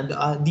recognition, and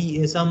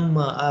the some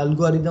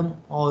algorithm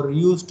are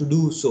used to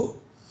do so,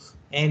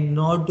 and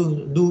not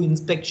to do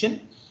inspection,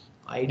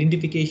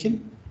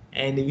 identification,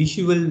 and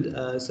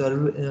visual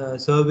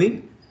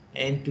serving,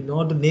 and to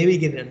not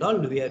navigate and all,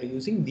 we are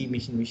using the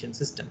machine vision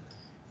system.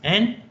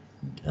 And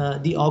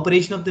the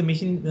operation of the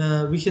machine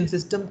vision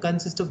system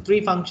consists of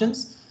three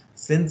functions: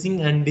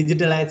 sensing and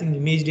digitalizing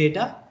image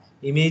data,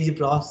 image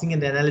processing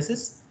and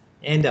analysis,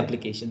 and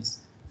applications.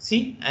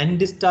 See,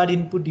 undisturbed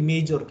input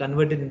image or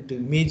converted into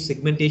image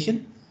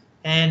segmentation,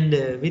 and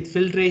with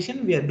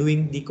filtration we are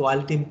doing the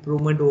quality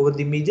improvement over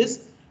the images,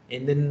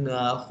 and then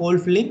hole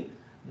filling,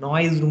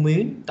 noise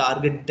removing,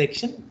 target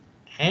detection,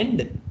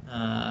 and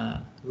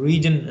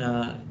region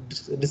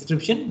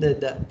description,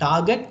 the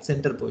target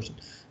center position.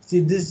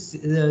 See this.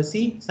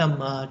 See some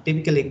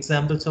typical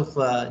examples of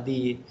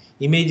the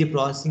image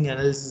processing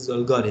analysis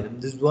algorithm.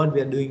 This is what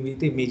we are doing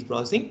with image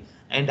processing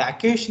and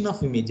acquisition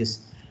of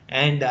images.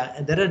 And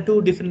there are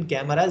two different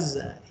cameras.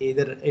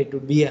 Either it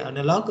would be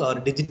analog or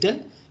digital.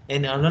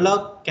 An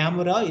analog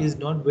camera is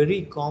not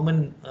very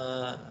common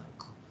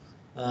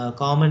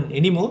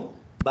anymore,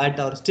 but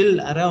are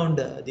still around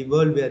the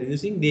world we are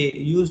using. They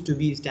used to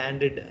be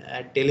standard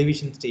at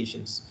television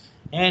stations,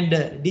 and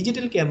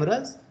digital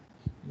cameras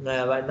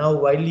now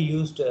widely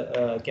used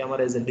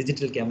camera is a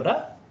digital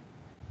camera,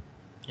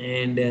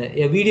 and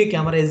a video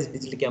camera is a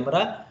digital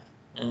camera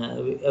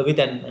with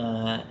an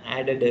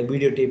added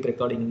video tape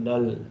recording and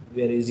all.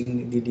 We are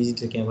using the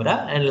digital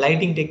camera. And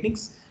lighting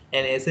techniques,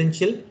 an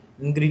essential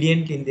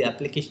ingredient in the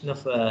application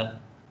of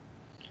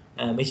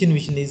machine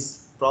vision,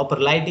 is proper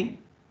lighting,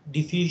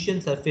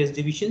 diffusion, surface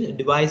division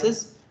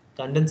devices,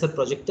 condenser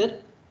projector,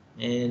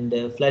 and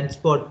flood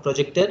spot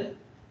projector,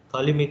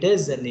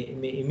 collimators, and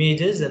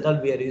images, and all.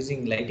 We are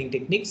using lighting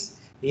techniques.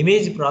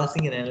 Image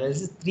processing and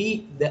analysis.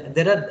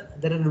 There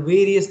are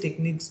various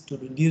techniques to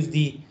reduce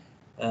the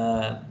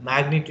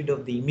magnitude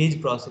of the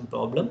image processing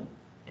problem,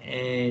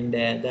 and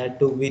that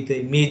too with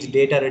image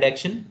data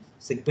reduction,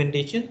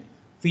 segmentation,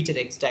 feature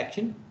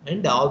extraction,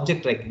 and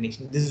object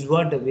recognition. This is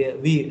what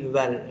we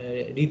were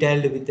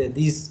detailed with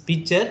this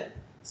picture.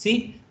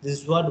 See, this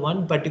is what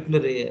one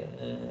particular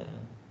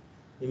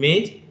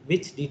image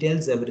which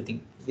details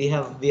everything. We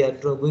are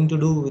going to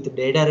do with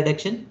data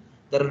reduction.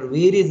 There are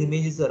various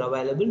images are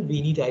available.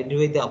 We need to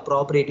identify the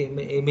appropriate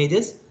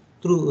images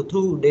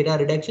through data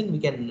reduction. We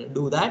can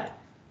do that,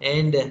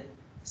 and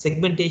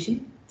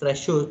segmentation,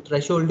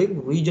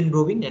 thresholding, region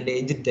grouping, and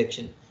edge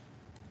detection.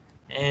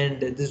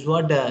 And this is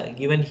what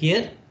given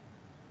here: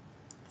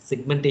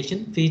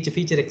 segmentation,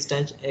 feature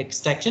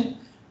extraction,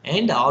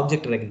 and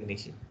object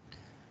recognition.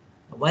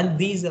 Once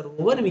these are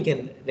over, we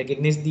can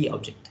recognize the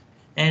object.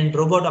 And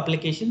robot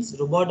applications.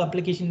 Robot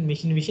application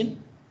machine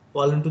vision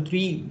fall into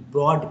three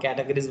broad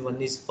categories.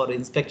 One is for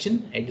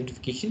inspection,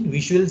 identification,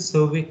 visual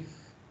serving,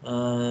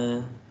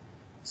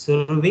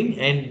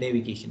 and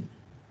navigation.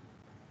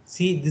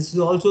 See, this is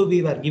also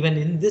we were given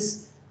in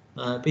this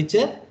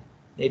picture.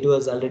 It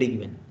was already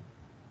given.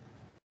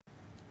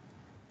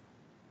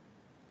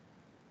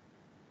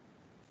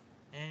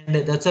 And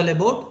that's all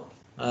about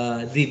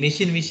the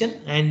machine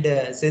vision and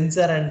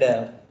sensor and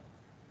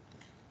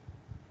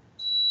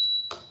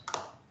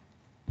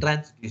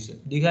transducer.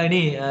 Do you have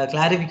any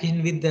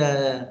clarification with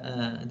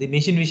the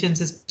machine vision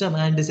system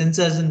and the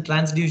sensors and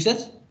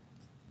transducers?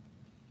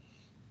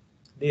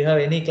 Do you have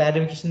any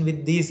clarification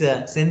with these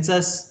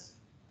sensors?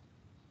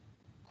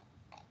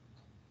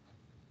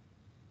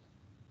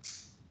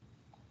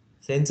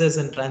 Sensors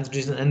and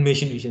transducer and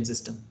machine vision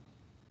system.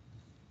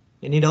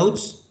 Any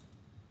doubts?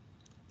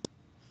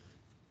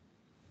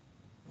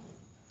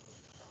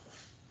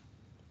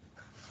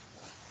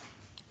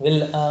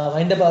 We'll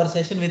wind up our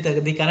session with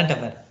the current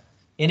affair.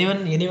 Anyone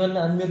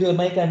unmute your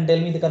mic and tell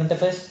me the current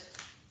affairs?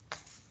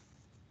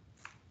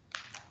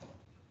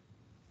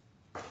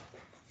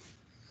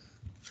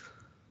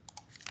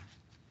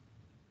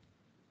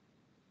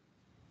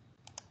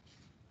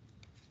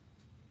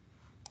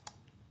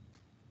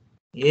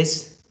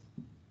 Yes.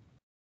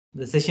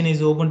 The session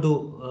is open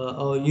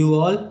to you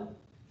all.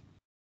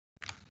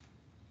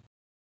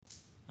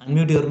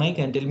 Unmute your mic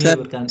and tell me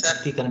your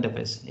current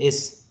affairs.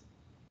 Yes.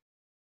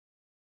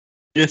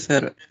 Yes,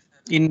 sir.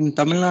 In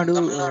Tamil Nadu,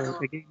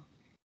 again,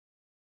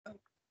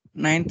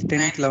 9th,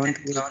 10th,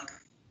 11th.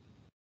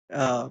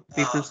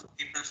 People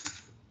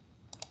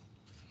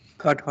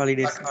got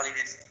holidays.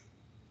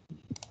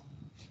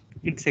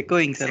 It's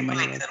echoing, sir. My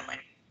voice.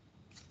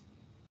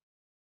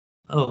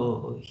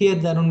 Oh, here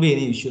there won't be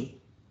any issue.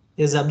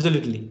 Yes,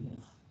 absolutely.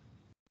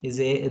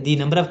 The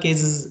number of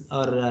cases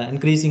are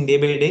increasing day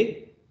by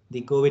day.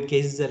 The COVID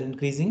cases are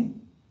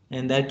increasing,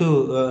 and that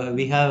too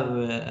we have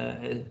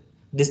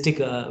district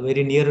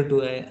very near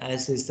to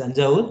as is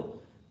Tanjavur.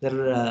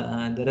 There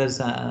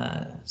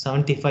are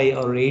 75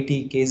 or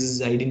 80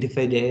 cases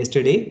identified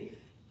yesterday,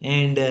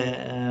 and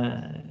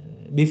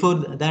before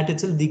that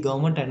itself the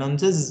government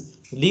announces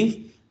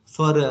leave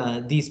for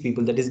these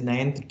people, that is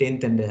 9th,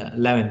 10th and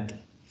 11th.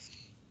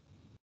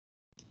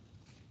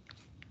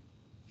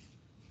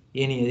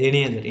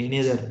 Any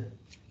other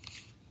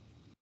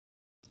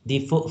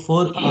the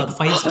four or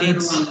five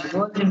states.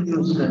 Old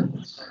news, sir.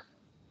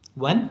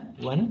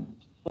 One.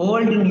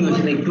 Old news,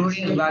 like 2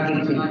 days back.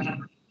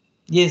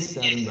 Yes,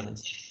 Arun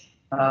Balaji.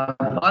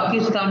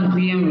 Pakistan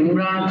PM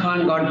Imran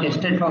Khan got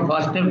tested for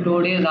first time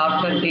 2 days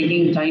after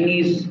taking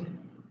Chinese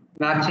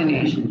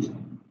vaccinations.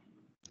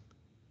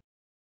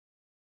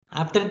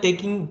 After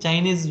taking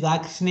Chinese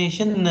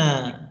vaccination,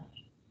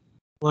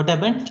 what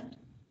happened?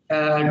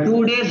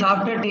 2 days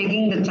after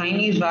taking the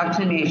Chinese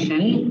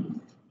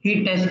vaccination,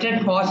 he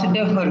tested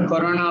positive for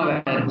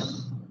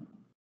coronavirus.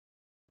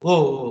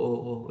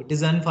 Oh, it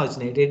is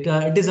unfortunate.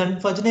 It is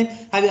unfortunate.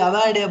 Have you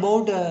heard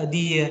about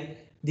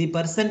the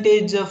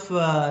percentage of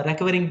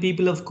recovering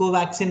people of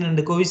Covaxin and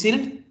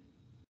Covishield?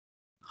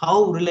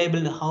 How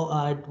reliable?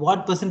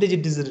 What percentage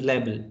it is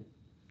reliable?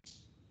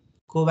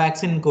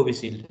 Covaxin and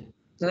Covishield.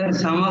 Sir,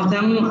 some of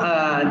them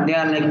they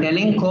are like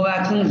telling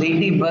Covaxin is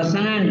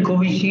 80% and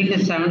Covishield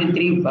is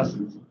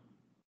 73%.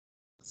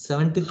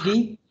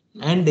 73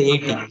 and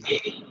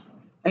 80.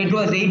 It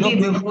was 80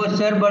 before,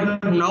 sir,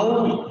 but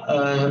now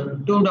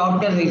 2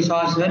 doctors I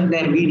saw, sir,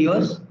 their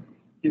videos,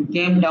 it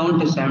came down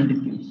to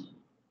 73.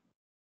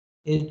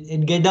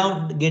 It get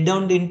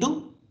down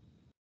into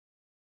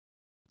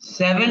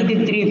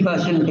 73%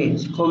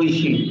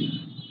 Covishield.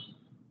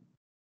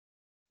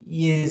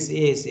 Yes.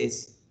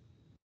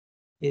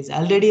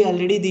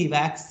 Already the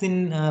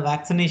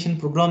vaccination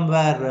program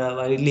were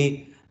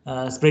widely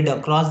spread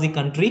across the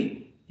country,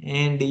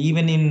 and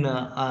even in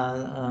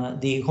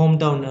the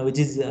hometown, which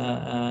is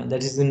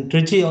that is in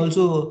Trichy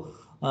also,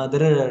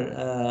 there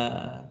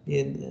are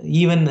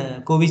even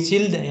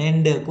Covishield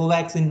and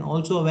Covaxin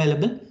also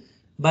available.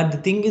 But the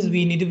thing is,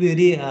 we need to be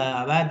very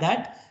aware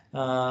that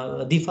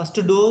the first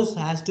dose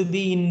has to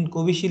be in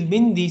Covishield,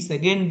 mean the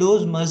second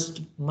dose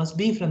must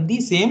be from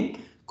the same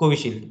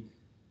Covishield,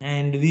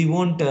 and we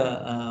won't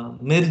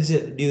merge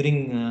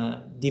during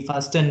the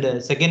first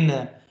and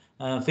second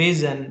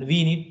phase, and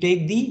we need to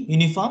take the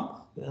uniform.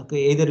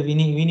 Okay, either we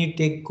need to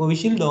take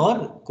Covishield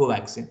or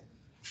Covaxin.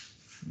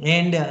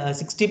 And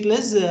 60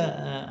 plus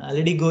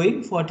already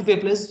going, 45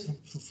 plus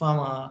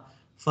from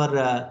for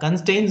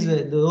constraints,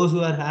 those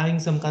who are having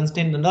some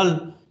constraint and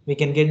all, we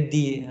can get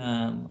the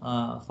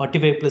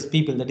 45 plus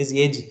people, that is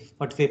age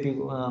 45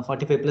 people,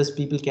 45 plus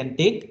people can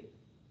take.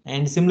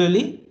 And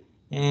similarly,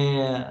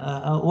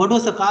 what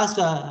was the cost?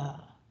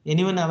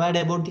 Anyone aware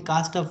about the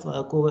cost of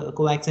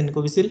Covax and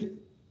Covishield?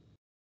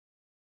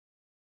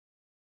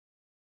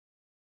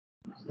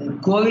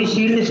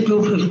 Covishield is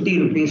 250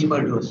 rupees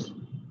per dose.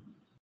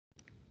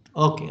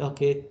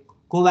 Okay.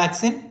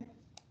 Covaxin?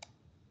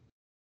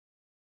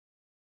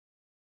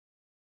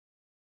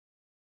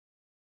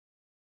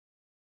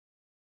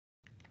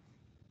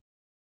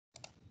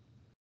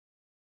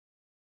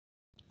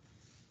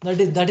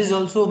 That is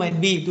also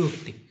might be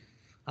 250,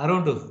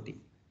 around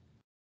 250.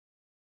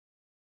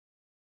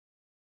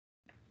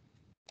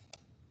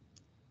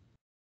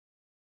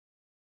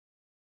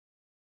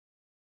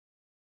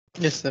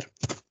 Yes, sir.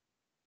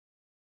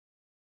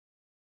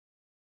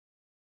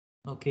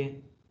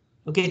 Okay,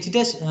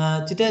 Chitesh,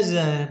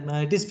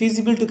 it is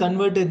feasible to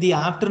convert the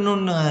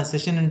afternoon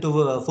session into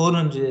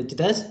forenoon,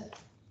 Chitesh.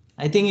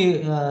 I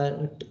think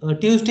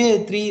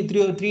Tuesday 3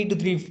 to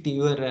 3:50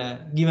 you are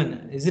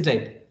given. Is it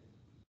right?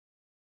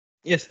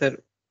 Yes, sir.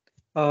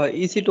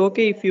 Is it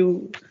okay if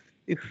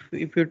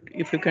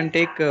you can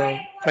take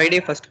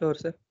Friday first hour,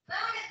 sir?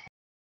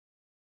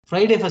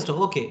 Friday first.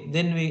 Okay,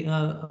 then we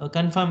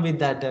confirm with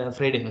that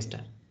Friday first.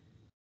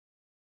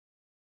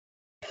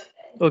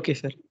 Okay,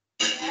 sir.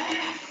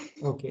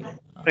 Okay.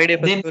 Friday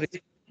first Then hour.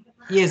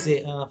 yes,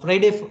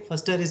 Friday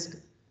first is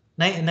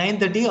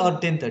 9:30 or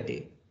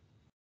 10:30.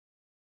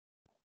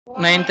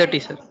 9:30,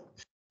 sir.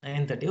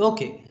 9:30.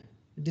 Okay,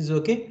 it is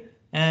okay,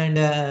 and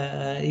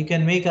you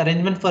can make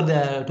arrangement for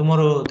the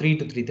tomorrow 3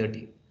 to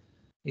 3:30.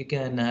 You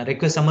can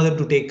request some other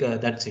to take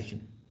that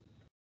session.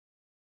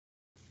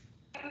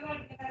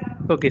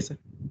 Okay, sir.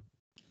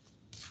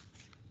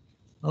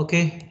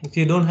 Okay, if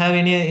you don't have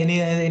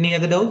any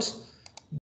other doubts,